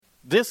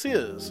This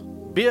is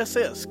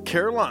BSS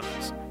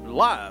Carolinas,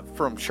 live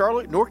from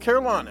Charlotte, North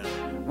Carolina.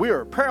 We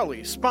are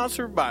proudly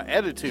sponsored by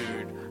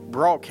Attitude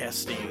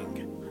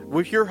Broadcasting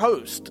with your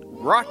host,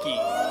 Rocky.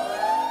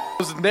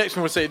 The next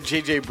one said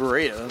JJ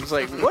Barea. I was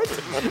like, what?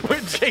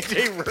 What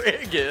JJ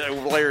Barea get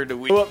a player do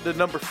we go up to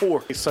number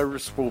 4? A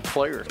serviceable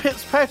player.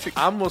 Fitzpatrick.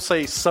 I'm going to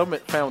say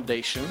Summit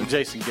Foundation.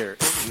 Jason Garrett.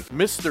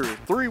 Mr.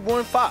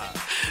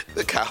 315.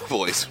 The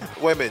Cowboys.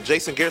 Wait a minute,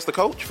 Jason Garrett's the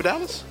coach for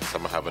Dallas?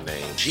 Someone have a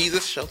name.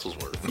 Jesus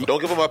Shuttlesworth.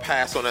 Don't give him a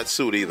pass on that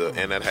suit either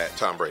and that hat.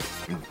 Tom Brady.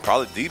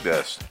 Probably the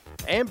best.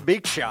 And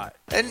Big Shot.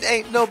 And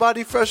ain't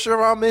nobody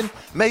fresher. I'm in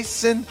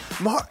Mason,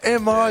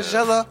 Martin,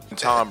 Margella.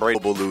 Tom Brady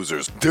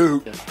losers.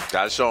 Dude.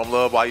 Gotta show them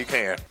love while you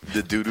can.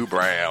 The Doo-Doo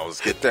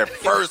Browns get their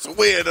first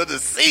win of the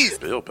season.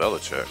 Bill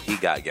Belichick. He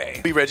got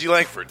game. Be Reggie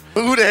Langford.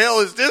 Who the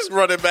hell is this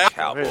running back?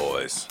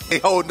 Cowboys. They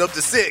holding up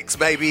to 6,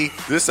 baby.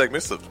 This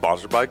segment is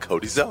sponsored by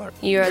Cody Zeller.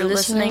 You are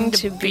listening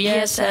to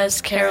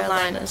BSS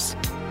Carolinas.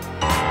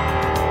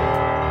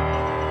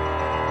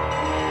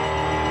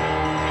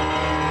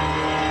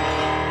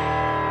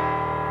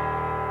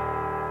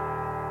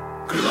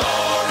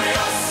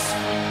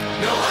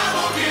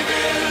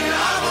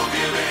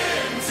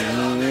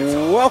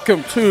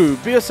 Welcome to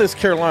BSS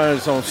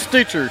Carolinas on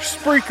Stitcher,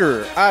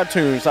 Spreaker,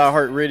 iTunes,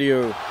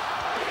 iHeartRadio.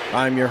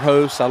 I'm your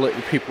host. I let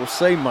the people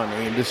say my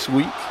name this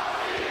week.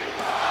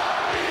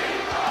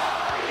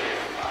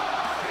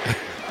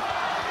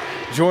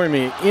 Join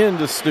me in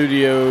the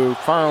studio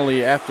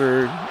finally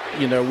after,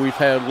 we've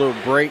had a little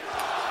break.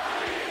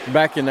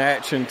 Back in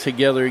action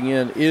together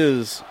again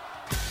is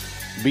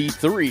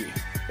B3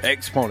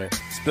 Exponent.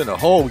 It's been a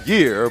whole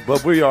year,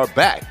 but we are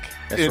back.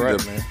 That's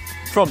right, man.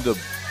 From the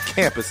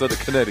campus of the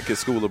Connecticut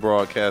School of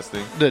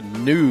Broadcasting. The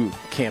new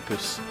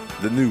campus.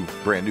 The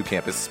brand new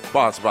campus,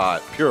 sponsored by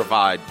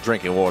Purified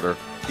Drinking Water.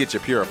 Get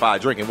your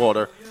purified drinking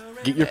water.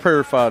 Get your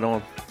purified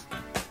on.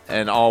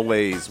 And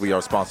always, we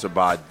are sponsored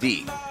by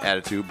the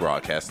Attitude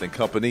Broadcasting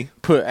Company.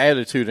 Put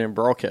attitude in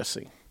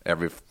broadcasting.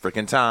 Every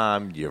freaking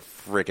time, you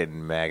freaking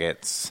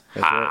maggots.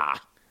 Right.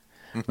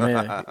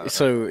 Man,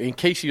 so in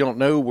case you don't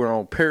know, we're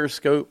on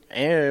Periscope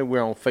and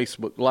we're on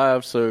Facebook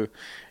Live. So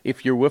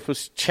if you're with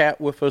us, chat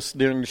with us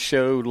during the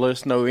show. Let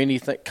us know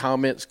anything,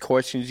 comments,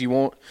 questions you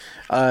want.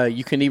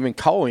 You can even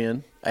call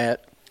in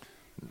at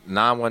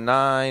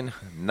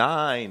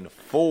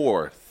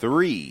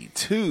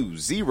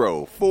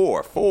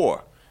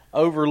 919-943-2044.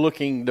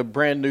 Overlooking the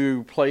brand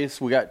new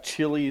place. We got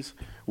Chili's,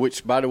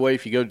 which, by the way,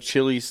 if you go to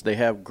Chili's, they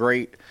have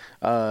great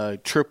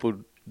triple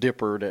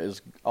dipper that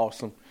is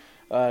awesome.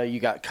 You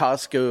got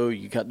Costco.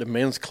 You got the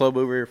men's club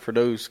over here for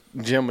those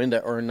gentlemen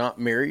that are not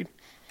married.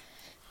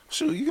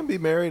 Shoot, you can be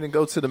married and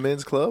go to the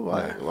men's club.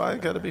 Why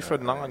got to be for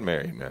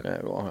non-married,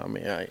 man? Well, I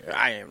mean,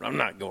 I am. I'm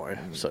not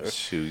going. So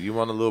shoot, you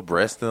want a little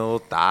breast and a little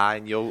thigh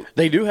and your.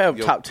 They do have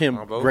your top 10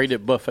 combos.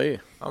 rated buffet.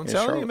 I'm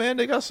telling you, man,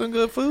 they got some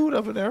good food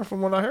up in there,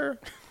 from what I heard.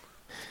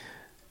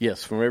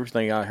 Yes, from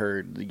everything I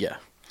heard, yeah.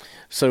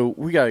 So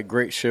we got a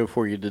great show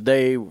for you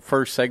today.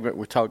 First segment,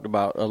 we talked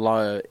about a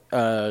lot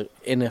of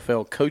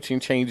NFL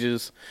coaching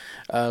changes.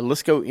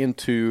 Let's go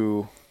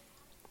into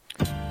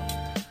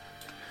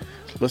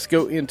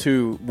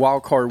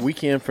Wild Card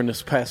Weekend from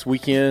this past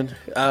weekend.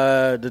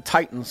 The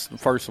Titans,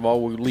 first of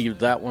all, we'll leave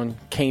that one,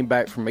 came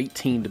back from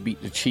 18 to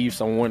beat the Chiefs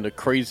on one of the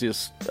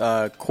craziest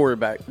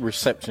quarterback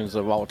receptions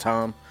of all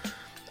time.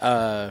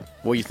 What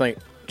do you think?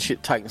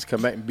 Shit, Titans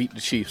come back and beat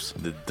the Chiefs.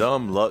 The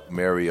dumb luck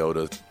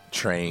Mariota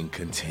train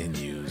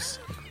continues.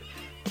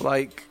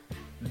 Like,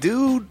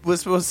 dude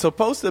was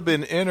supposed to have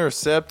been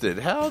intercepted.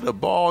 How did the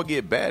ball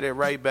get batted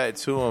right back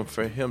to him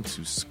for him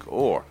to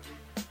score?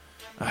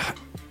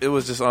 It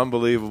was just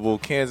unbelievable.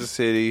 Kansas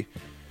City,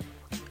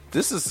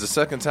 this is the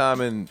second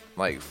time in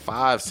like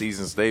 5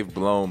 seasons they've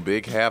blown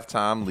big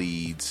halftime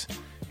leads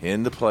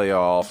in the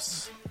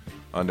playoffs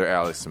under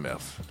Alex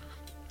Smith.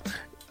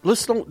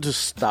 Let's don't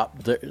just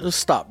stop there. Let's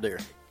stop there.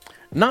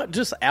 Not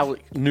just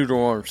Alex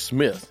Noodle-Arm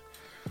Smith.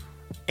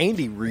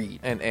 Andy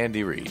Reid. And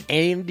Andy Reid.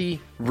 Andy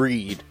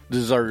Reid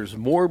deserves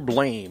more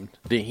blame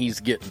than he's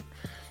getting.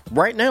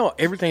 Right now,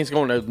 everything's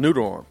going to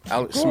Noodle-Arm,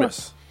 Alex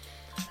Smith.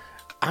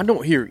 I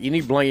don't hear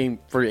any blame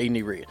for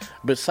Andy Reid.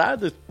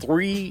 Besides the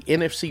 3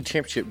 NFC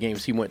championship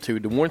games he went to,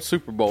 the 1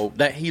 Super Bowl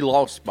that he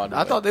lost, by the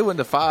way. I thought they went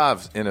to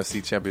 5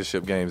 NFC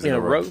championship games in a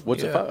row.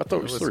 Was it 5? I thought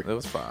it was 3. It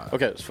was 5.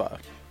 Okay, it was 5.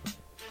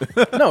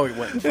 No, it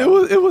wasn't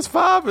 5. It was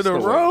 5 in a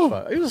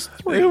row. It was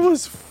 3. It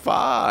was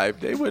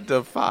 5. They went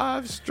to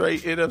 5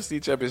 straight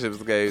NFC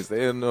championship games.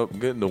 They ended up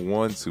getting to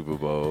 1 Super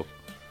Bowl,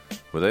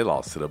 but they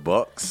lost to the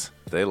Bucks.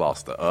 They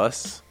lost to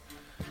us.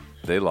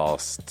 They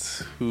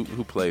lost. Who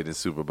played in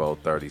Super Bowl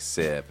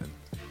 37?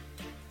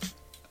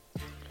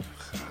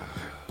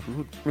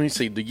 Let me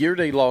see. The year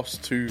they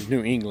lost to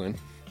New England.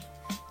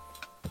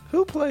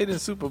 Who played in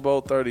Super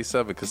Bowl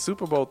 37? Because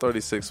Super Bowl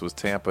 36 was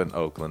Tampa and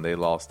Oakland. They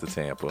lost to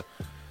Tampa.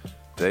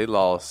 They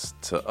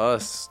lost to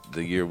us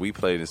the year we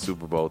played in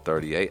Super Bowl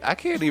 38. I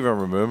can't even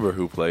remember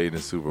who played in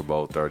Super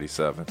Bowl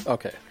 37.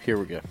 Okay, here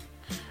we go.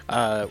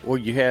 Well,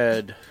 you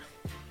had...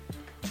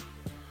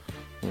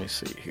 Let me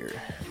see here.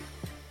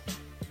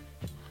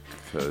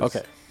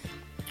 Okay.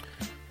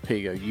 Here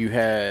you go. You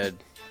had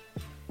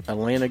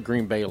Atlanta,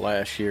 Green Bay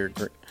last year.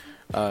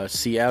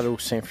 Seattle,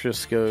 San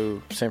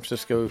Francisco,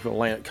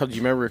 Atlanta. Because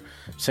you remember,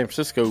 San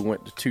Francisco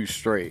went to 2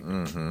 straight.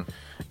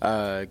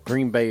 Mm-hmm.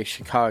 Green Bay,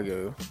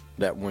 Chicago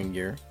that 1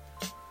 year.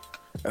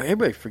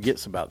 Everybody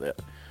forgets about that.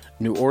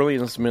 New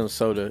Orleans,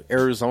 Minnesota,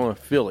 Arizona,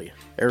 Philly.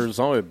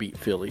 Arizona beat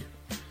Philly.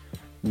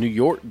 New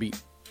York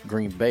beat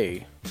Green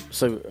Bay.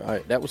 So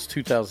that was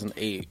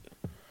 2008.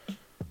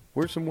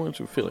 Where's the ones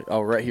with Philly?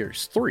 Oh, right here.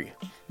 It's 3.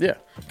 Yeah,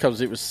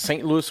 because it was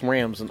St. Louis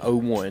Rams in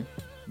 2001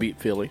 beat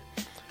Philly.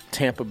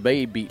 Tampa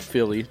Bay beat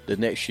Philly the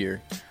next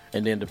year.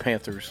 And then the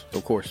Panthers,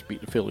 of course,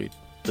 beat the Philly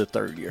the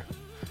 3rd year.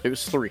 It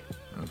was 3.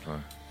 Okay.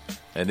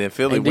 And then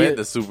Philly went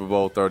to Super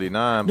Bowl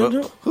 39. But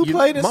who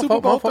played in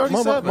Super Bowl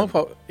 37?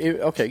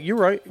 Okay, you're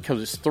right,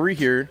 because it's 3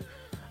 here.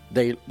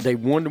 They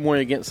won the one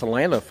against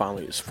Atlanta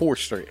finally. It's 4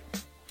 straight.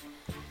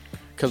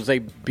 Because they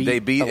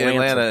beat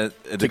Atlanta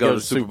to go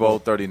to Super Bowl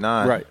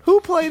 39. Right. Who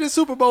played in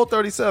Super Bowl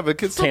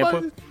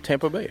 37?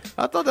 Tampa Bay.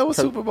 I thought that was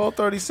Super Bowl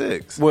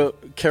 36. Well,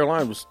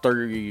 Carolina was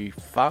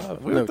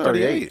 35. We were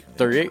 38.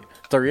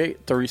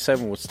 38.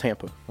 37 was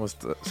Tampa. Was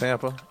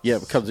Tampa? Yeah,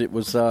 because it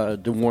was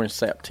the Warren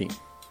Sapp team.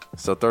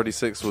 So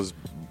 36 was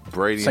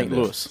Brady St.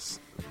 Louis.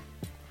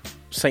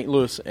 St.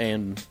 Louis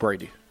and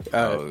Brady.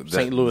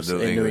 St. Louis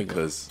and New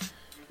England.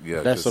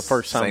 Yeah, that's the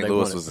first time St.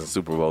 Louis was in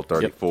Super Bowl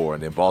 34,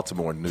 and then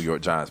Baltimore and New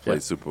York Giants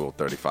played Super Bowl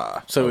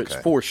 35. So it's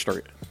 4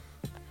 straight.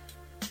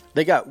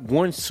 They got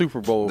 1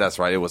 Super Bowl. That's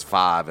right. It was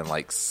 5 in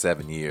like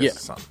 7 years or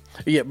something.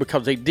 Yeah,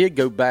 because they did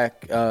go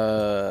back.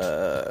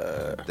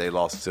 They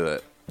lost to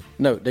it.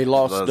 No, they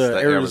lost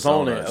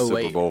Arizona in 08.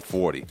 Super Bowl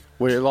 40.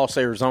 Where they lost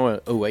Arizona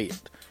in 08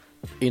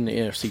 in the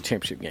NFC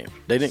Championship game.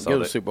 They didn't go to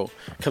the Super Bowl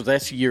because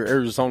that's the year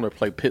Arizona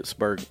played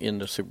Pittsburgh in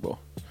the Super Bowl.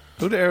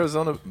 Who did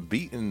Arizona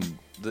beat in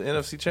the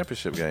NFC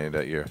Championship game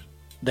that year?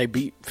 They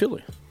beat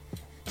Philly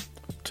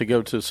to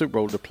go to the Super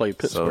Bowl to play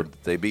Pittsburgh. So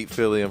they beat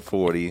Philly in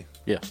 40.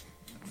 Yeah.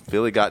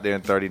 Philly got there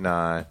in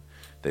 39.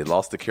 They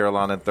lost to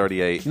Carolina in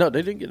 38. No,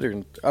 they didn't get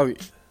there.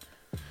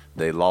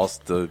 They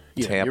lost to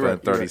Tampa in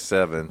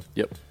 37. Right.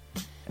 Yep.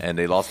 And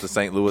they lost to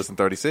St. Louis in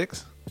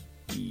 36?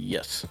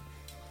 Yes.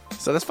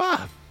 So that's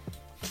 5.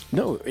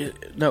 No.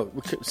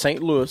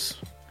 St. Louis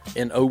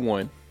in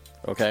 01,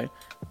 okay?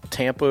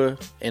 Tampa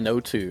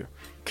in 02.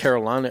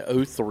 Carolina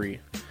 03.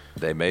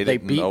 They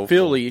beat 04.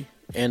 Philly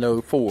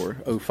in 04,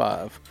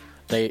 05.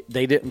 They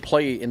didn't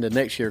play in the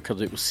next year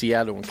because it was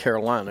Seattle and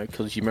Carolina,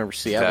 because you remember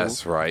Seattle.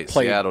 That's right.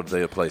 Seattle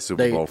did play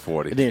Super Bowl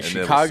 40. And then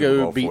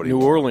Chicago beat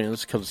New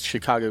Orleans because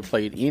Chicago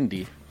played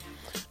Indy.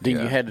 Then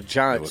you had the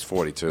Giants. It was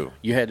 42.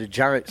 You had the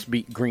Giants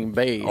beat Green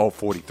Bay.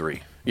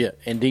 43. Yeah,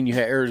 and then you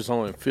had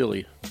Arizona and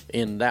Philly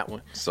in that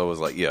one. So it was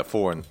like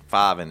 4 and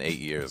 5 in 8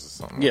 years or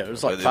something. Yeah, it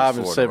was like 5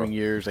 and 7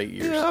 years, 8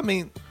 years. Yeah, I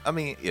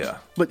mean, yeah.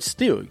 But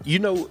still, do you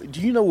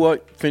know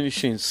what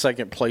finishing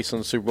second place in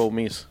the Super Bowl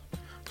means?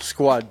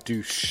 Squad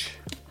douche.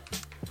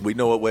 We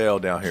know it well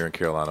down here in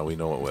Carolina. We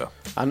know it well.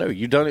 I know.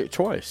 You've done it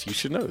twice. You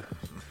should know.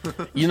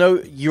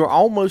 You're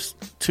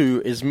almost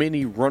to as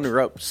many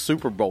runner-up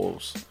Super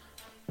Bowls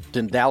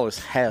than Dallas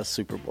has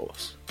Super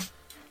Bowls.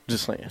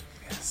 Just saying.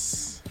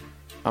 Yes.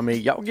 I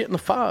mean, y'all getting the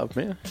 5,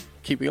 man.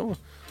 Keep it going.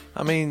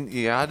 I mean,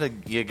 you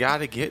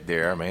gotta get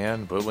there,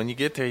 man. But when you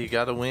get there, you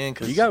gotta win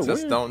because you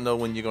just don't know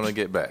when you're gonna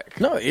get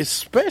back. No, it's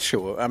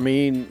special. I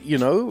mean,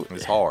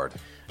 it's hard.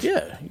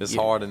 Yeah, it's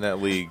hard in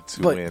that league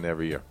to win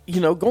every year.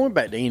 Going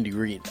back to Andy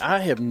Reid, I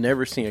have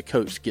never seen a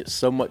coach get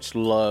so much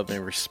love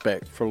and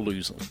respect for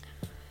losing.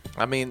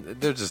 I mean,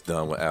 they're just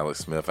done with Alex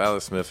Smith.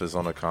 Alex Smith is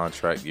on a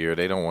contract year.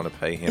 They don't want to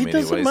pay him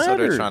anyway, so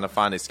they're trying to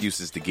find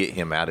excuses to get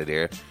him out of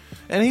there.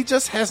 And he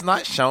just has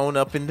not shown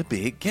up in the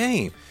big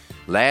game.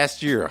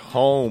 Last year,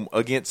 home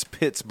against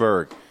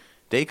Pittsburgh,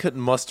 they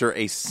couldn't muster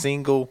a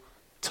single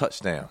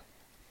touchdown.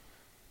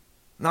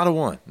 Not a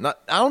one. I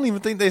don't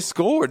even think they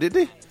scored, did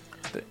they?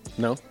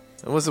 No.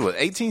 Was it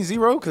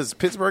 18-0 because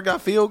Pittsburgh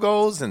got field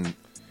goals and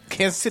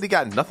Kansas City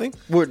got nothing?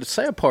 Well, the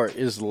sad part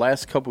is the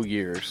last couple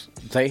years,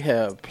 they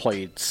have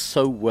played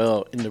so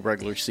well in the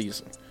regular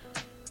season.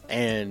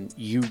 And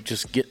you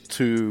just get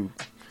to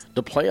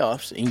the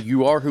playoffs, and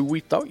you are who we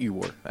thought you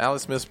were.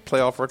 Alex Smith's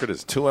playoff record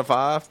is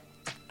 2-5.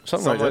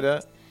 Something like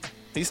that.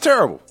 He's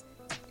terrible.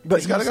 But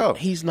he's got to go.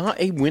 He's not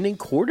a winning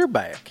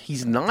quarterback.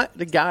 He's not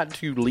the guy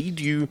to lead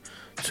you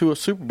to a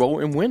Super Bowl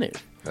and win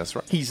it. That's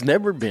right. He's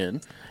never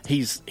been.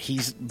 He's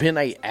been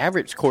a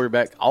average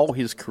quarterback all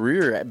his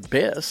career at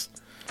best.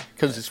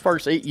 Because his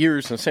first 8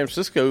 years in San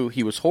Francisco,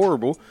 he was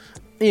horrible.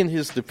 In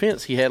his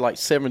defense, he had like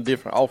 7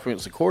 different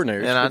offensive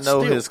coordinators. And I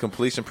know his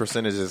completion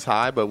percentage is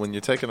high, but when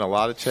you're taking a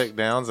lot of check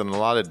downs and a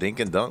lot of dink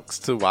and dunks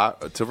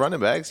to running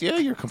backs,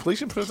 your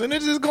completion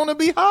percentage is going to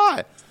be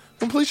high.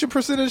 Completion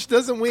percentage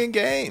doesn't win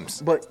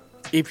games. But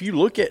if you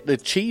look at the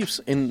Chiefs,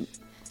 and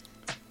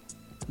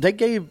they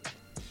gave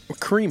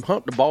Kareem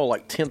Hunt the ball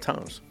like 10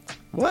 times.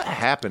 What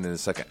happened in the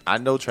second? I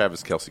know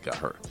Travis Kelce got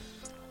hurt.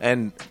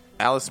 And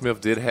Alex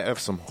Smith did have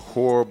some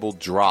horrible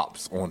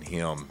drops on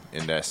him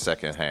in that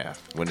second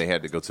half when they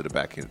had to go to the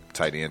back end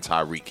tight end.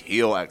 Tyreek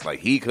Hill act like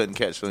he couldn't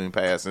catch any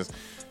passes,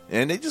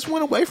 and they just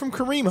went away from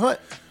Kareem Hunt.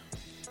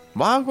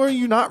 Why were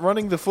you not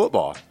running the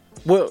football?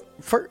 Well,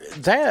 for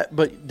that,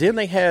 but then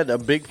they had a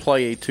big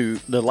play to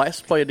the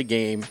last play of the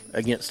game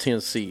against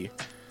Tennessee.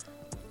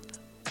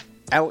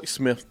 Alex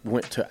Smith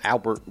went to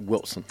Albert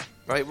Wilson.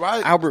 Right.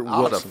 Albert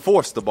I would have Wilson.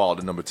 forced the ball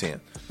to number 10.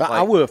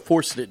 I would have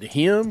forced it to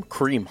him,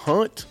 Kareem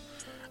Hunt,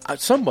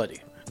 somebody.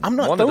 I'm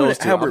not One of throwing those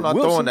it two. Albert I'm not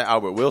Wilson. throwing to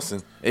Albert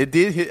Wilson. It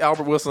did hit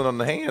Albert Wilson on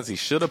the hands. He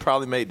should have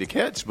probably made the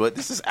catch, but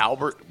this is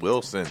Albert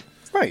Wilson.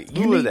 Right.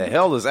 Who the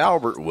hell is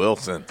Albert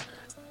Wilson?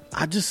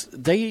 I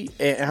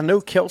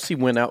know Kelsey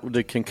went out with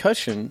a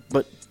concussion,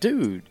 but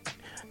dude,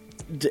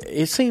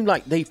 it seemed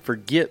like they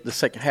forget the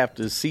second half of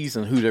the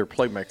season who their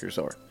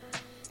playmakers are.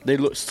 They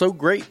look so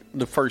great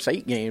the first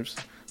 8 games.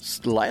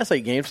 The last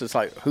 8 games, it's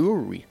like, who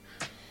are we?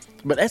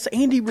 But that's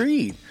Andy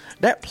Reid.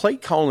 That play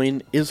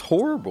calling is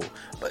horrible.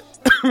 But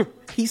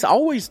he's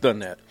always done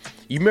that.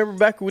 You remember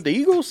back with the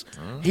Eagles?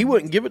 He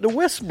wouldn't give it to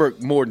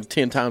Westbrook more than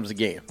 10 times a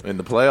game. In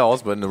the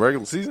playoffs, but in the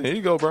regular season, here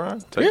you go,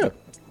 Brian. Take it.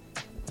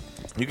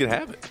 You can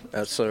have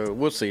it. So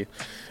we'll see.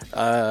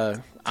 I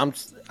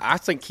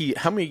think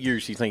how many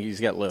years do you think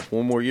he's got left?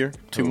 1 more year?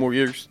 2 more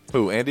years?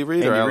 Who, Andy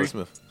Reid or Alex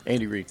Smith?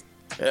 Andy Reid.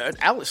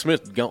 Alex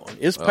Smith gone.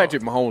 It's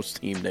Patrick Mahomes'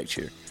 team next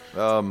year.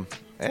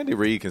 Andy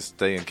Reid can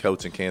stay and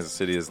coach in Kansas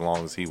City as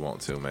long as he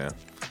wants to, man.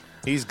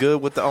 He's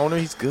good with the owner.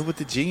 He's good with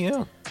the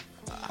GM.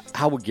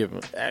 I would give him.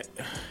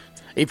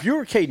 If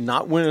you're okay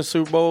not winning a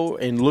Super Bowl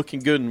and looking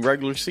good in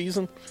regular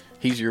season,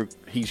 he's your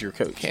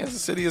coach. Kansas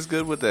City is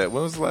good with that.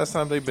 When was the last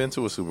time they've been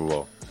to a Super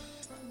Bowl?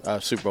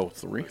 Super Bowl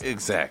 3.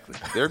 Exactly.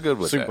 They're good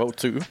with Super that. Bowl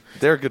 2.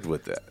 They're good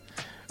with that.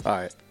 All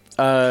right.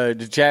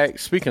 The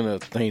Jags, speaking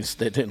of things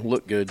that didn't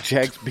look good,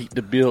 Jags beat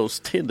the Bills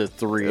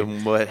 10-3.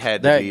 And what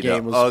had to be the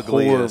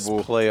ugliest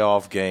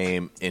playoff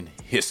game in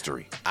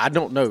history. I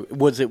don't know.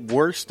 Was it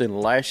worse than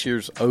last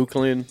year's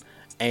Oakland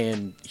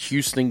and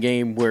Houston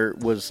game where it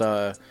was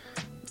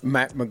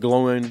Matt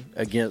McGloin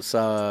against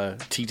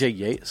T.J.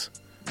 Yates?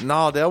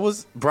 No, that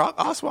was Brock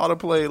Osweiler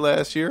played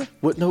last year.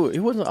 What? No, it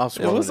wasn't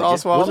Osweiler. It was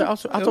Osweiler.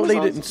 Was it I thought they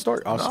didn't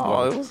start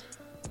Osweiler.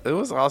 No, it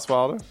was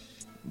Osweiler.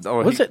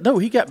 Or was it? No,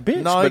 he got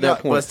benched by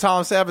that point. But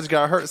Tom Savage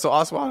got hurt, so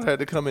Osweiler had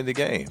to come in the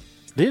game.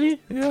 Did he?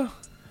 Yeah.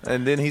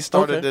 And then he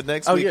started the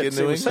next week in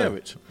New England.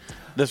 Savage.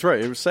 That's right.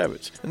 It was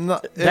Savage.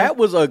 No, that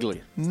was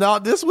ugly. No,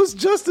 this was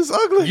just as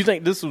ugly. You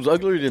think this was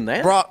uglier than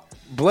that?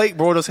 Blake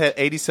Bortles had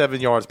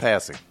 87 yards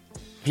passing.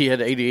 He had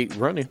 88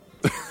 running.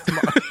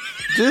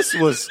 This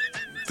was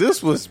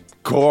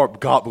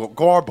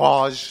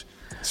garbage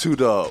to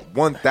the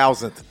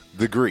 1,000th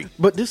degree.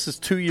 But this is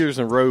 2 years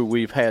in a row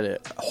we've had a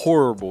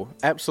horrible,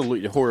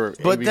 absolutely horrible.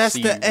 But ABC that's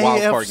the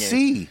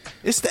AFC. Game.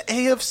 It's the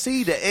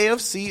AFC. The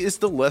AFC is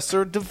the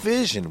lesser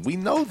division. We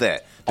know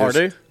that. Are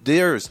they?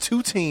 There's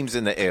 2 teams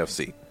in the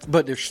AFC.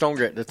 But they're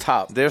stronger at the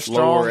top. They're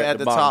strong at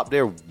the top.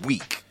 They're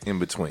weak in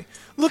between.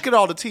 Look at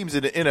all the teams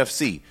in the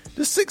NFC.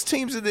 The 6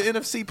 teams in the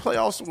NFC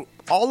playoffs,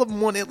 all of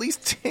them won at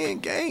least 10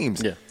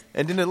 games. Yeah.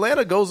 And then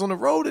Atlanta goes on the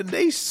road and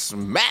they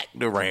smack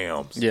the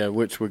Rams. Yeah,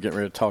 which we're getting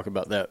ready to talk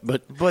about that.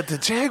 But the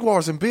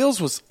Jaguars and Bills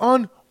was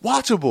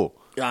unwatchable.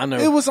 I know.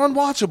 It was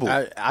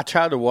unwatchable. I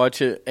tried to watch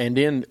it, and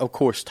then, of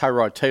course,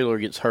 Tyrod Taylor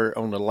gets hurt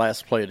on the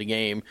last play of the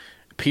game.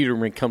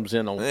 Peterman comes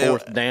in on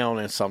 4th down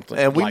and something.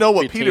 And we know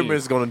what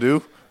Peterman's going to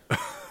do.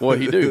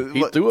 What he do?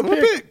 He threw a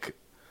pick.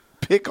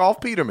 Pick off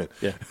Peterman.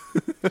 Yeah.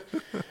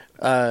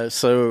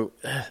 So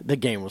the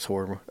game was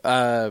horrible.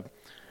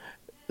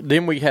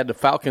 Then we had the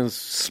Falcons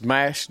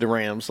smash the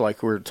Rams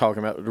like we were talking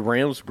about. The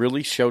Rams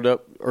really showed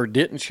up or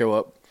didn't show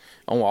up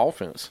on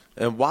offense.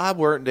 And why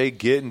weren't they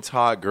getting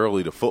Todd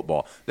Gurley the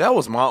football? That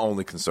was my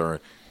only concern.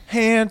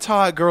 Hand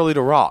Todd Gurley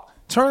the rock.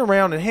 Turn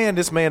around and hand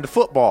this man the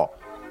football.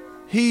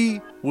 He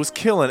was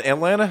killing.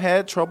 Atlanta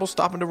had trouble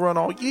stopping the run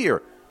all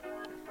year.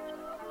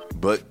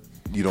 But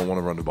you don't want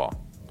to run the ball.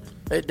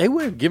 They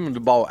would have given the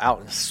ball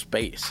out in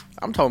space.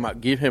 I'm talking about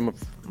give him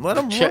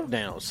check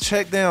downs.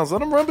 Check downs.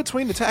 Let him run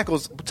between the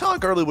tackles. Todd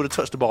Gurley would have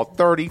touched the ball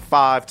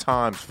 35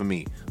 times for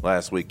me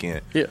last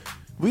weekend. Yeah.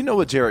 We know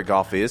what Jared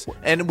Goff is,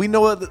 and we know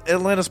what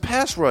Atlanta's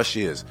pass rush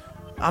is.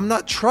 I'm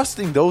not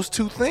trusting those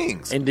 2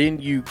 things. And then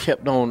you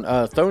kept on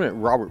throwing at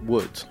Robert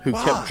Woods, who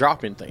kept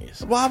dropping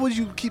things. Why would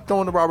you keep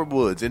throwing to Robert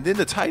Woods? And then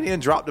the tight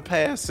end dropped the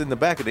pass in the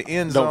back of the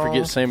end zone. Don't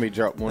forget Sammy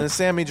dropped one. And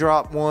Sammy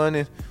dropped one.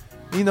 And,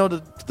 you know,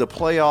 the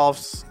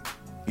playoffs,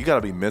 you got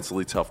to be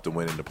mentally tough to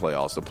win in the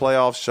playoffs. The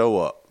playoffs show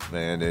up,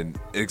 man. And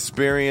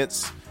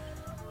experience,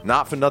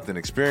 not for nothing,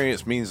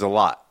 experience means a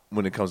lot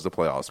when it comes to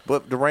playoffs.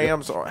 But the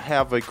Rams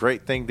have a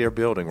great thing they're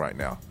building right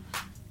now.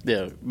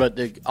 Yeah, but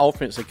the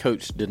offensive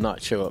coach did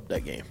not show up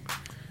that game.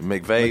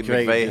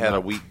 McVay had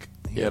a weak.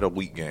 He had a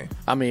weak game.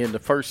 I mean, in the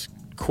first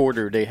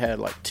quarter, they had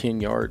like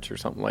 10 yards or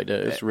something like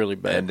that. It's really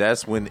bad. And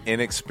that's when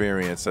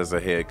inexperience as a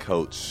head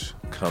coach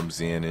comes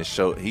in and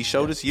he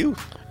showed his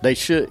youth.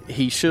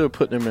 He should have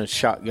put them in a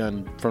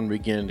shotgun from the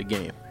beginning of the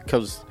game.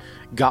 because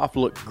Goff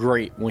looked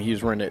great when he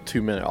was running that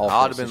 2-minute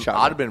offense.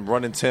 I'd have been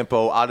running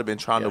tempo. I'd have been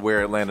trying to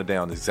wear Atlanta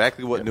down.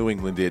 Exactly what New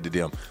England did to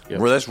them.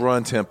 Well, let's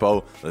run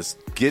tempo. Let's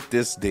get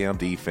this damn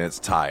defense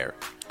tired.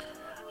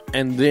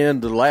 And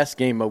then the last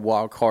game of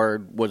wild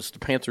card was the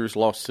Panthers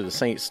lost to the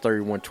Saints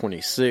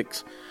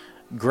 31-26.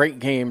 Great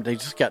game. They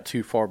just got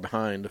too far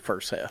behind the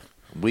first half.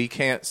 We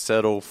can't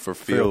settle for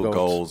field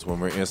goals when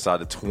we're inside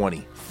the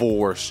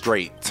 24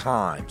 straight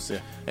times.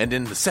 Yeah. And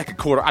then the second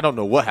quarter, I don't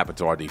know what happened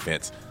to our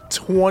defense.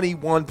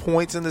 21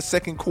 points in the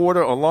second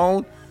quarter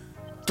alone.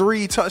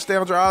 3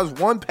 touchdown drives,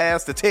 1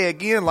 pass to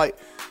Ted Ginn. Like,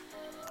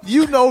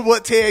 you know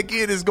what Ted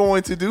Ginn is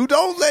going to do.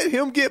 Don't let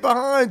him get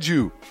behind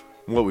you.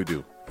 What we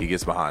do? He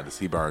gets behind us.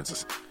 He burns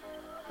us.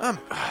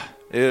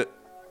 It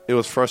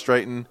was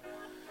frustrating.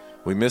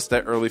 We missed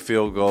that early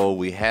field goal.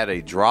 We had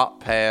a drop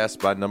pass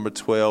by number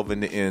 12 in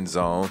the end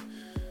zone.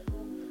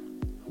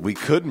 We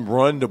couldn't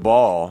run the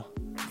ball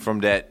from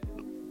that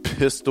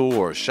pistol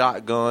or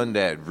shotgun,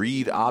 that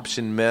read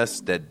option mess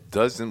that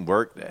doesn't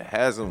work, that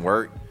hasn't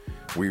worked.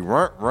 We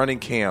weren't running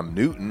Cam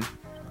Newton.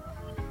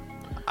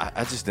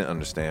 I just didn't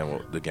understand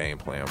what the game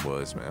plan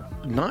was, man.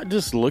 Not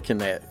just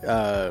looking at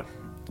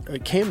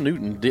Cam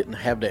Newton didn't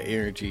have that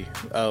energy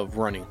of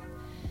running.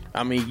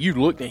 I mean, you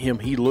looked at him,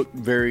 he looked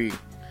very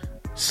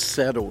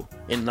settled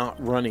and not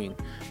running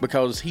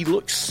because he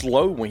looked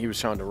slow when he was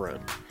trying to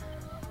run.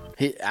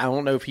 I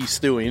don't know if he's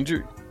still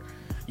injured,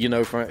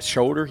 from that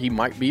shoulder. He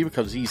might be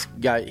because he's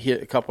got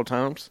hit a couple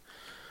times.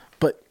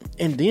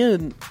 And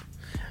then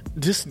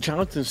this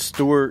Jonathan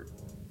Stewart,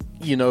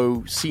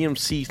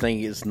 CMC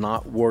thing is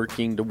not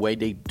working the way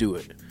they do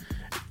it.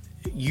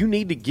 You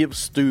need to give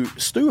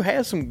Stu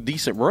has some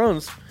decent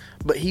runs,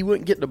 but he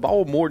wouldn't get the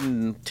ball more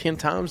than 10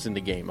 times in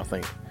the game, I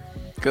think.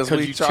 Because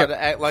we tried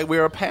to act like we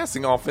were a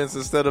passing offense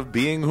instead of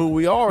being who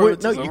we are. Well,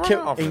 no, you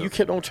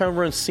kept on trying to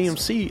run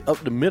CMC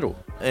up the middle.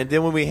 And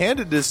then when we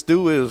handed this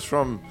Stu, it was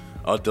from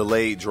a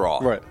delayed draw.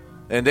 Right.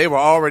 And they were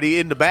already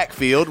in the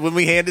backfield when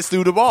we handed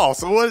Stu the ball.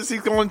 So what is he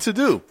going to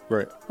do?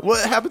 Right.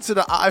 What happened to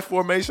the I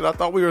formation? I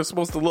thought we were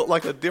supposed to look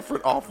like a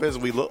different offense.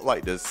 We look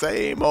like the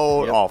same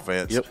old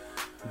offense. Yep.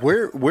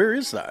 Where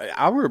is that?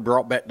 I would have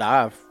brought back the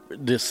I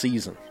this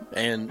season,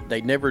 and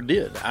they never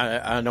did.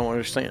 I don't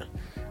understand.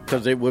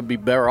 Because it would be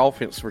better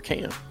offense for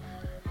Cam.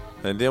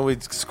 And then we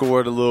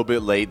scored a little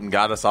bit late and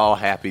got us all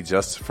happy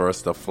just for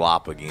us to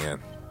flop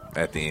again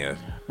at the end.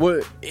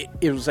 Well,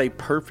 it was a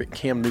perfect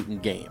Cam Newton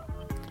game.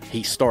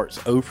 He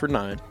starts 0 for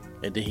 9,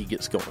 and then he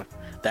gets going.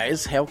 That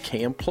is how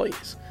Cam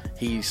plays.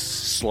 He's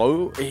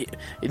slow,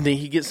 and then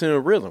he gets in a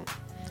rhythm.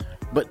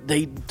 But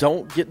they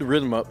don't get the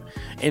rhythm up.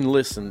 And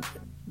listen,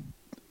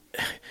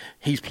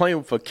 he's playing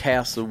with a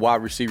cast of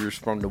wide receivers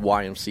from the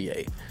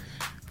YMCA.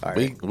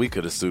 Right. We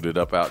could have suited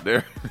up out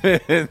there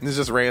and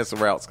just ran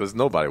some routes because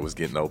nobody was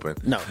getting open.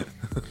 No.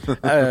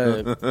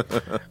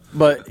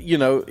 But,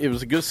 it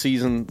was a good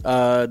season.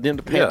 Then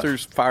the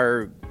Panthers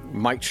fired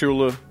Mike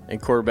Shula and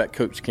quarterback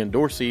coach Ken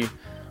Dorsey.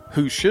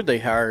 Who should they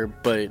hire?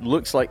 But it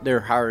looks like they're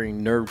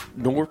hiring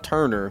Norv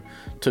Turner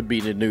to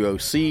be the new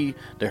OC.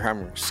 They're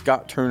hiring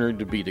Scott Turner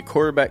to be the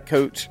quarterback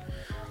coach.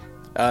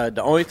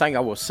 The only thing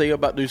I will say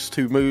about these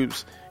two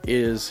moves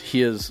is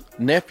his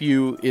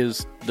nephew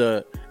is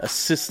the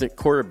assistant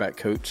quarterback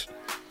coach.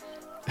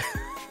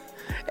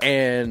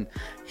 And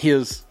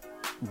his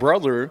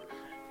brother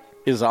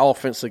is an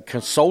offensive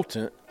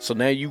consultant. So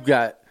now you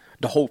got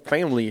the whole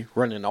family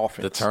running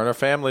offense. The Turner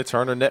family,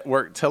 Turner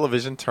Network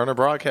Television, Turner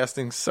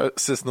Broadcasting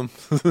System.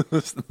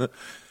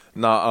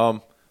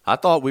 I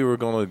thought we were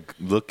going to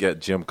look at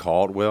Jim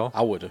Caldwell.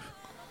 I would have.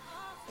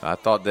 I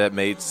thought that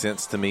made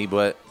sense to me,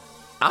 but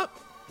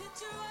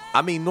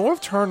I mean, Norv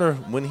Turner,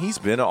 when he's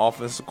been an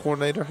offensive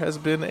coordinator, has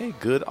been a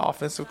good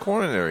offensive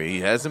coordinator.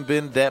 He hasn't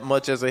been that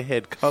much as a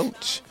head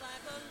coach.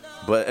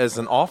 But as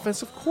an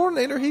offensive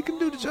coordinator, he can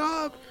do the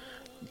job.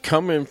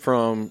 Coming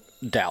from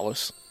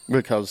Dallas,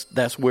 because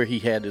that's where he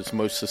had his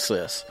most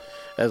success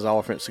as an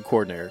offensive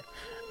coordinator.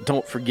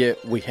 Don't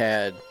forget we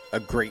had a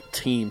great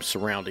team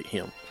surrounding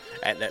him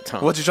at that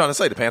time. What you trying to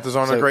say? The Panthers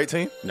aren't a great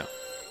team? No.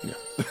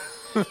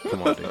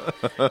 Come on,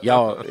 dude.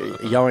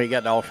 Y'all ain't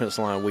got the offense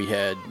line we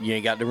had. You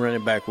ain't got the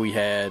running back we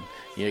had.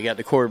 You ain't got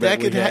the quarterback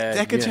we had.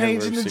 That could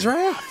change in the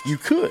draft. You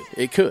could.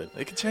 It could.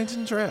 It could change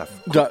in the draft.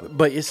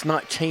 But it's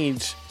not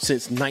changed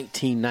since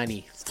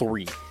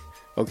 1993.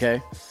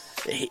 Okay?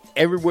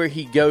 Everywhere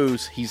he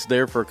goes, he's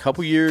there for a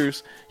couple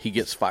years. He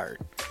gets fired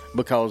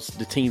because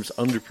the team's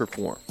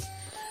underperformed.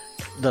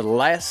 The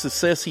last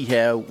success he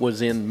had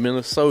was in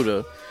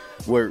Minnesota,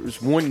 where it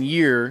was 1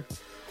 year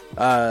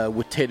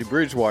with Teddy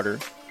Bridgewater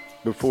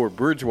before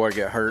Bridgewater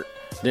got hurt.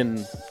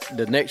 Then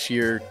the next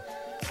year,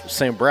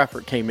 Sam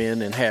Bradford came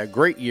in and had a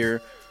great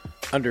year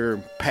under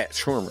Pat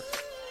Shurmur.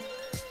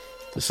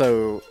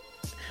 So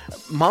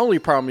my only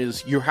problem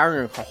is you're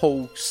hiring a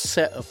whole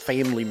set of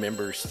family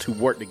members to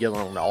work together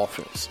on the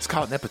offense. It's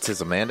called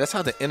nepotism, man. That's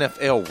how the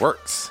NFL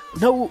works.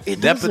 No,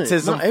 it doesn't.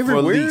 Nepotism not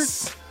everywhere. For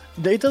lease.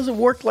 It doesn't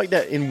work like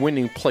that in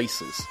winning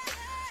places.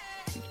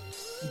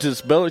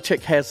 Does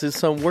Belichick has his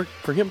son work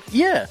for him?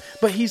 Yeah,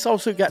 but he's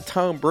also got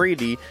Tom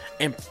Brady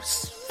and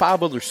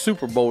 5 other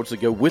Super Bowls to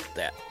go with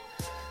that.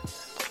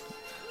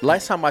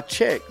 Last time I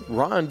checked,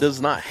 Ron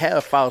does not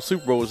have 5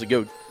 Super Bowls to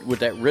go with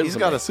that resume. He's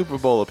got a Super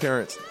Bowl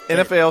appearance.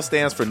 NFL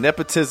stands for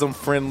Nepotism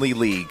Friendly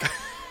League.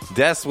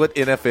 That's what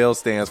NFL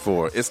stands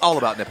for. It's all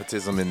about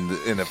nepotism in the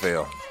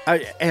NFL.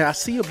 I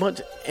see a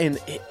bunch, and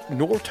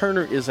Norv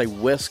Turner is a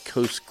West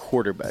Coast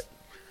quarterback.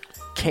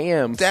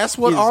 Cam, that's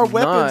what our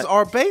weapons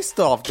are based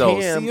off, though.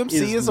 Cam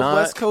CMC is a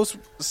West Coast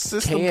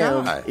system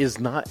Cam guy.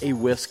 is not a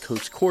West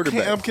Coast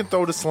quarterback. Cam can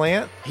throw the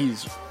slant. He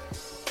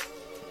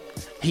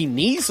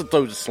needs to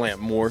throw the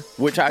slant more,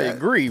 which I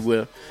agree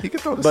with. He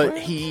can throw the but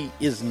slant. He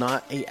is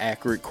not an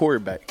accurate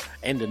quarterback.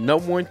 And the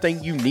number one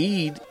thing you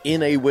need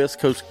in a West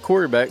Coast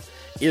quarterback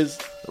is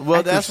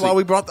accuracy. That's why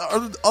we brought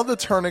the other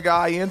Turner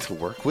guy in to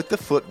work with the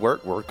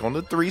footwork, work on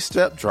the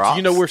 3-step drops. Do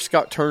you know where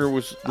Scott Turner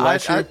was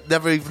last year? I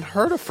never even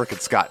heard of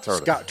freaking Scott Turner.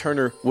 Scott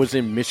Turner was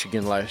in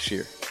Michigan last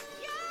year.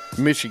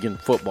 Michigan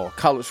football,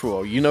 college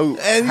football. You know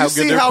and how you good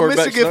see their how quarterbacks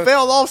Michigan are?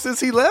 fell off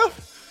since he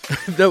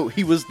left? No,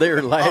 he was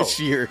there last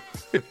year.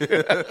 And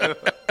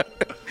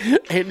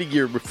the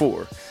year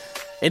before.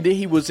 And then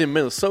he was in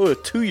Minnesota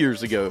 2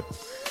 years ago.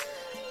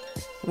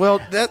 Well,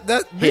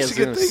 that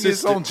Michigan thing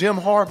is on Jim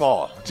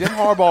Harbaugh. Jim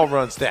Harbaugh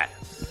runs that.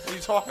 What are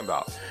you talking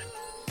about?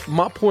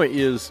 My point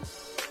is,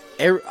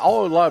 a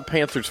lot of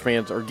Panthers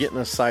fans are getting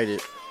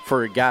excited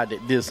for a guy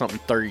that did something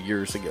 30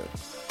 years ago.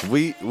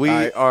 We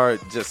are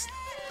just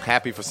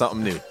happy for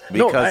something new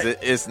because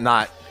it's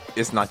not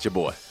your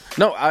boy.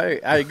 No, I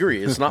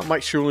agree. It's not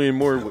Mike Shirley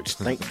anymore, which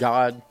thank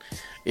God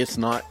it's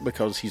not,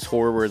 because he's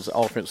horrible as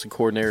offensive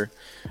coordinator.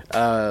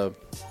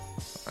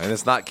 And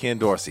it's not Ken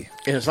Dorsey.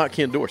 And it's not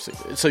Ken Dorsey.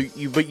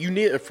 But you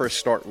need a fresh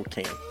start with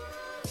Cam.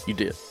 You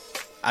did.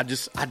 I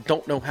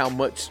don't know how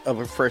much of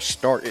a fresh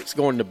start it's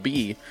going to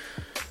be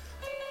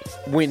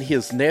when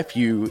his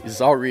nephew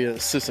is already an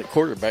assistant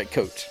quarterback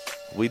coach.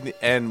 We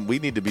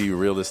need to be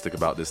realistic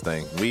about this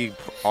thing.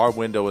 Our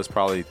window is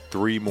probably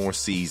 3 more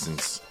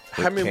seasons.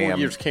 How many more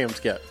years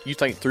Cam's got? You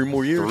think 3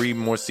 more years? 3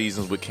 more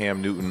seasons with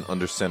Cam Newton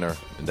under center,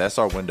 and that's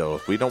our window.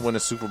 If we don't win a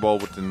Super Bowl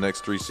within the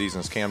next 3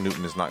 seasons, Cam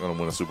Newton is not going to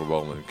win a Super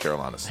Bowl in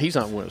Carolinas. He's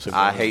not winning a Super Bowl.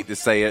 I hate to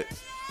say it,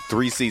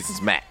 3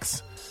 seasons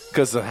max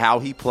because of how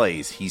he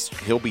plays.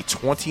 He'll be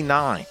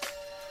 29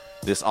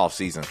 this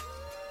offseason.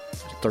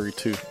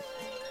 32.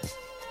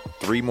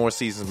 3 more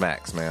seasons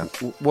max, man.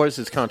 What is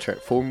his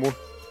contract? 4 more?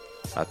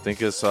 I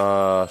think it's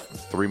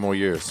 3 more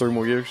years. 3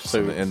 more years?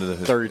 So the end of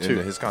 32. End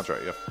of his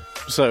contract, yeah.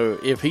 So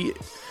if he...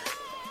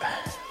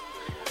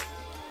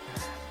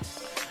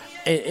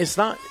 It's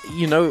not,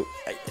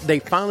 they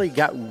finally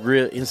got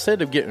rid...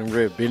 Instead of getting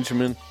rid of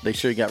Benjamin, they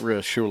should have got rid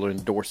of Schuler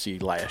and Dorsey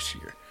last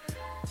year.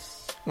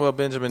 Well,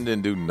 Benjamin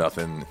didn't do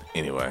nothing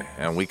anyway,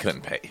 and we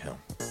couldn't pay him.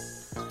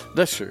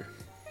 That's true.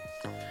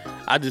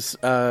 I just...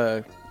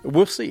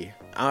 we'll see.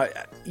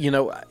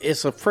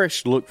 It's a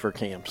fresh look for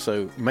Cam,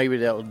 so maybe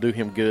that will do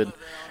him good.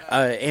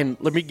 And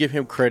let me give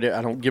him credit.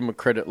 I don't give him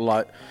credit a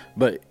lot,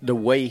 but the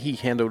way he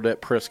handled that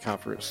press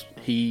conference,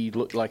 he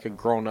looked like a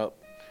grown-up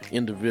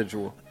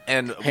individual.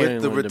 And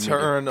with the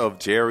return of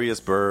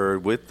Jarius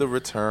Byrd, with the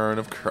return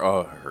of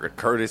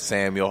Curtis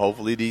Samuel,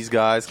 hopefully these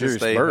guys can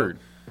stay. Byrd.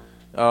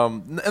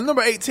 And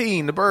number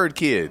 18, the Bird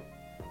kid.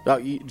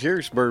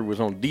 Jarius Byrd was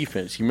on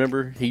defense. You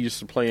remember? He used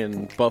to play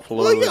in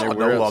Buffalo. Well, and y'all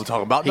everywhere know what else. I'm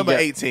talking about. Number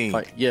 18.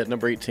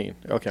 Number 18.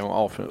 Okay,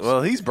 on offense.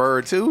 Well, he's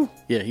Bird, too.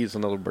 Yeah, he's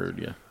another Bird,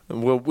 yeah.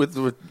 Well, with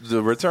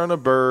the return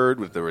of Bird,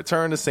 with the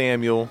return of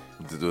Samuel,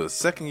 the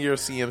second year of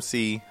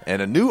CMC,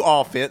 and a new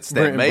offense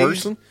that made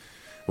Burson?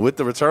 With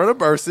the return of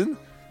Burson.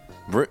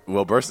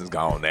 Well, Burson's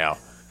gone now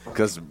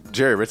because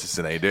Jerry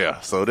Richardson ain't there,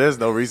 so there's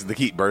no reason to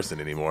keep Burson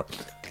anymore.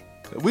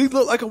 We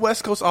look like a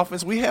West Coast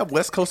offense. We have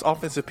West Coast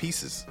offensive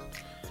pieces.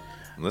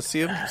 Let's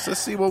see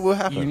what will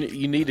happen.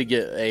 You need to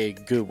get a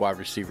good wide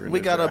receiver. We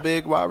got a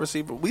big wide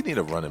receiver. We need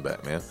a running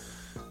back, man.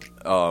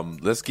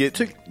 Let's get.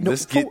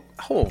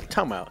 Hold on,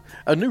 time out.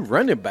 A new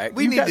running back.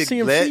 We need got to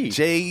CMC. let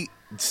Jay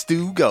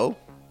Stu go,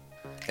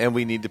 and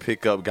we need to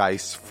pick up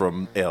guys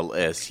from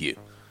LSU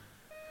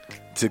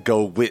to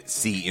go with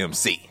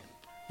CMC.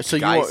 So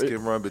guys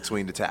can run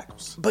between the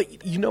tackles.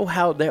 But you know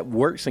how that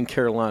works in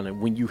Carolina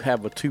when you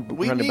have a 2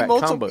 running back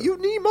combo. You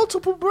need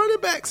multiple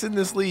running backs in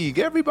this league.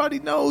 Everybody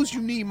knows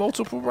you need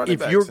multiple running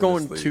backs. If you're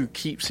going to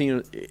keep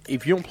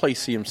if you don't play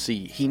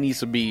CMC, he needs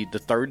to be the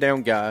 3rd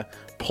down guy.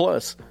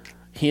 Plus,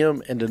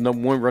 him and the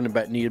number 1 running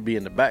back need to be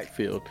in the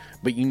backfield.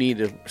 But you need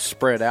to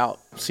spread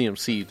out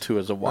CMC too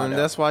as a wide. And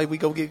that's why we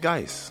go get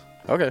guys.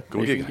 Okay,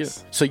 go get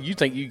guys. So you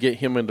think you get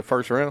him in the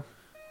 1st round?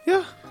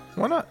 Yeah,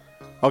 why not?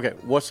 Okay,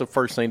 what's the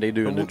first thing they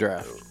do in the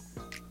draft?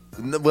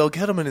 Well,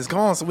 Gettleman is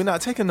gone, so we're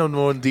not taking no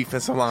more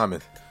defensive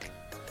linemen.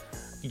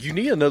 You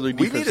need another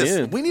defense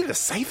end. We need a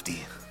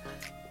safety.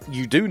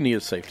 You do need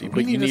a safety.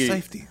 We need a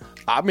safety.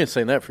 I've been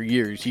saying that for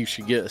years. You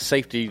should get a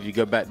safety to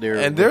go back there.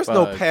 And there's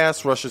no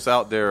pass rushers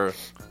out there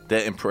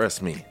that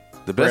impress me.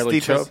 The best Bradley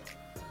defense. Chubb?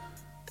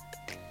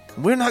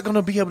 We're not going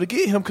to be able to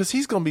get him because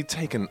he's going to be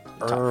taken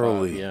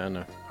early. Yeah, I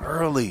know.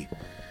 Early.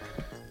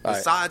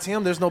 Besides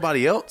him, there's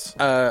nobody else.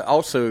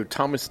 Also,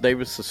 Thomas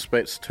Davis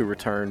suspects to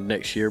return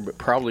next year, but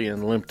probably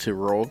in limited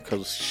role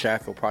because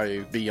Shaq will probably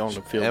be on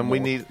the field. And more. we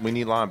need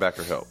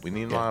linebacker help. We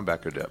need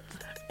linebacker depth.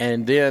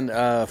 And then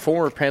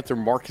former Panther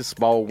Marcus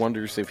Ball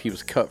wonders if he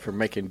was cut for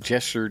making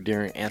gesture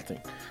during anthem.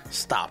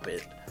 Stop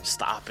it.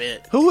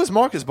 Who is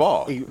Marcus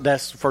Ball?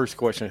 That's the first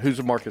question.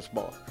 Who's Marcus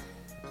Ball?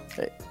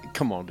 Hey,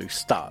 come on, dude.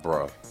 Stop.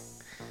 Bro.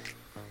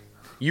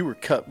 You were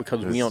cut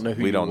because we don't know who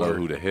you were. We don't know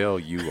who the hell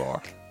you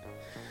are.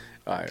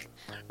 All right.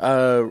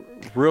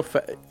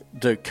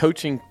 The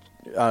coaching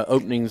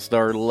openings that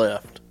are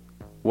left,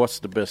 what's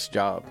the best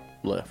job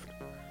left?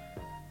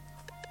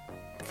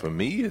 For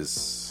me,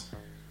 is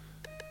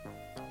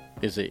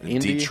it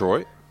Indy?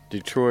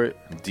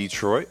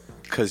 Detroit,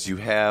 because you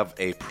have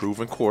a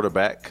proven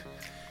quarterback.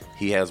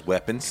 He has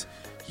weapons.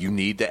 You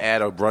need to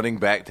add a running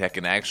back that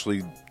can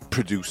actually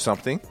produce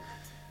something.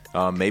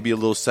 Maybe a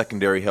little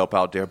secondary help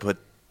out there, but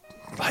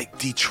like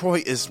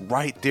Detroit is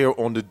right there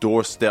on the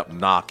doorstep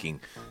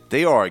knocking.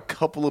 They are a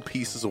couple of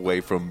pieces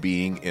away from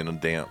being in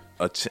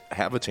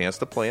have a chance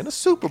to play in the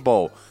Super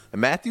Bowl.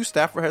 And Matthew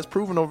Stafford has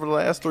proven over the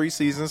last 3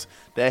 seasons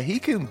that he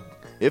can,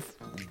 if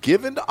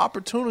given the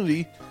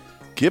opportunity,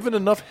 given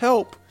enough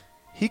help,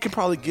 he can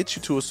probably get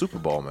you to a Super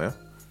Bowl, man.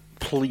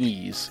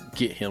 Please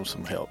get him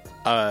some help.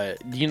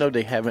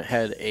 They haven't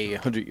had a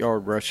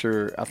 100-yard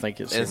rusher. I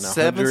think it's in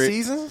 7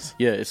 seasons?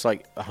 Yeah, it's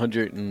like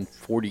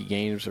 140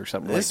 games or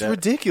something like that. It's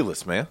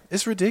ridiculous, man.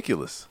 It's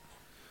ridiculous.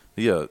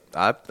 Yeah,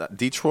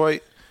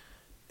 Detroit,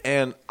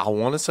 and I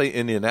want to say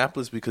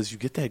Indianapolis because you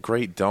get that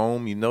great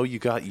dome. You know you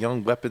got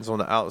young weapons on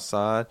the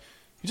outside.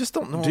 You just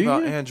don't know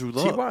about Andrew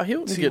Luck. T.Y.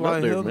 Hilton's getting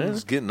up there, man.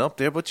 Getting up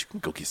there, but you can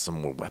go get some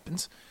more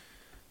weapons.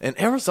 And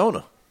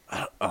Arizona,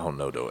 I don't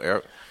know,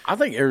 though. I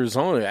think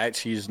Arizona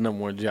actually is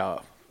number one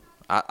job.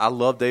 I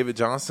love David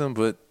Johnson,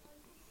 but,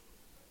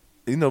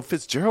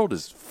 Fitzgerald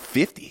is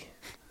 50.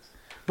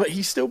 But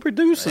he's still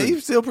producing.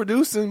 He's still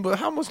producing, but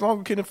how much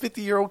longer can a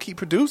 50-year-old keep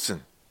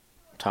producing?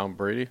 Tom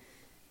Brady.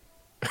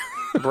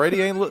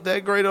 Brady ain't looked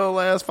that great over the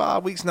last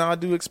 5 weeks. Now I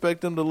do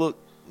expect them to look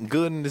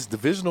good in this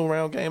divisional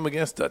round game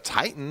against the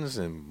Titans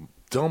and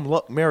dumb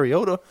luck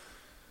Mariota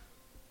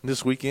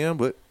this weekend,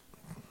 but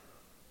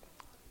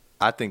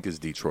I think it's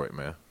Detroit,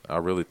 man. I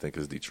really think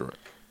it's Detroit.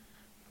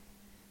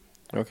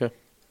 Okay.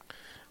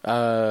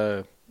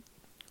 All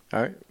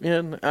right.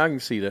 Yeah, I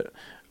can see that.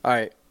 All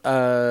right.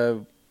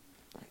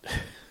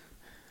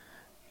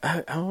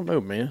 I don't know,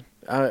 man.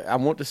 I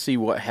want to see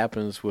what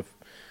happens with.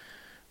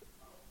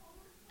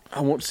 I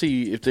want to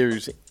see if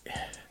there's.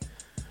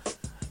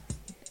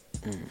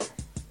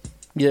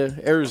 Yeah,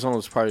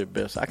 Arizona's probably the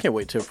best. I can't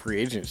wait till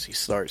free agency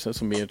starts. That's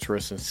gonna be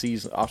interesting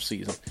off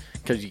season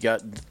because you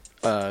got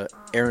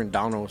Aaron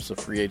Donald as a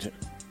free agent.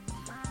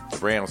 The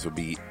Rams would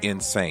be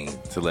insane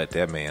to let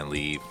that man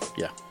leave.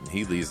 Yeah,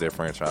 he leaves their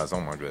franchise. Oh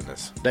my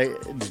goodness. The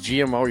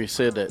GM already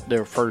said that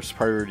their first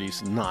priority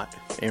is not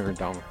Aaron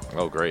Donald.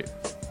 Oh, great.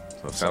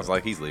 So it sounds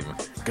like he's leaving.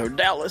 Go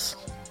Dallas.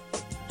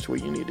 That's where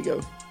you need to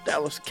go.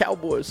 Dallas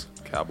Cowboys.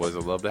 Cowboys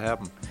would love to have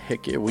him.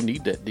 Heck yeah, we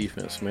need that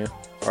defense, man.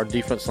 Our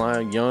defense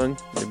line, young,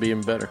 they're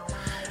being better.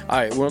 All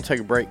right, we'll take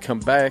a break, come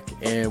back,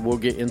 and we'll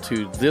get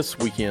into this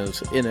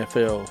weekend's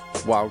NFL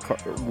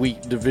Wildcard Week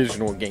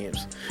divisional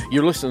games.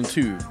 You're listening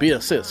to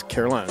BSS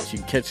Carolinas. You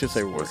can catch us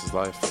everywhere. What's his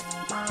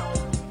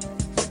life?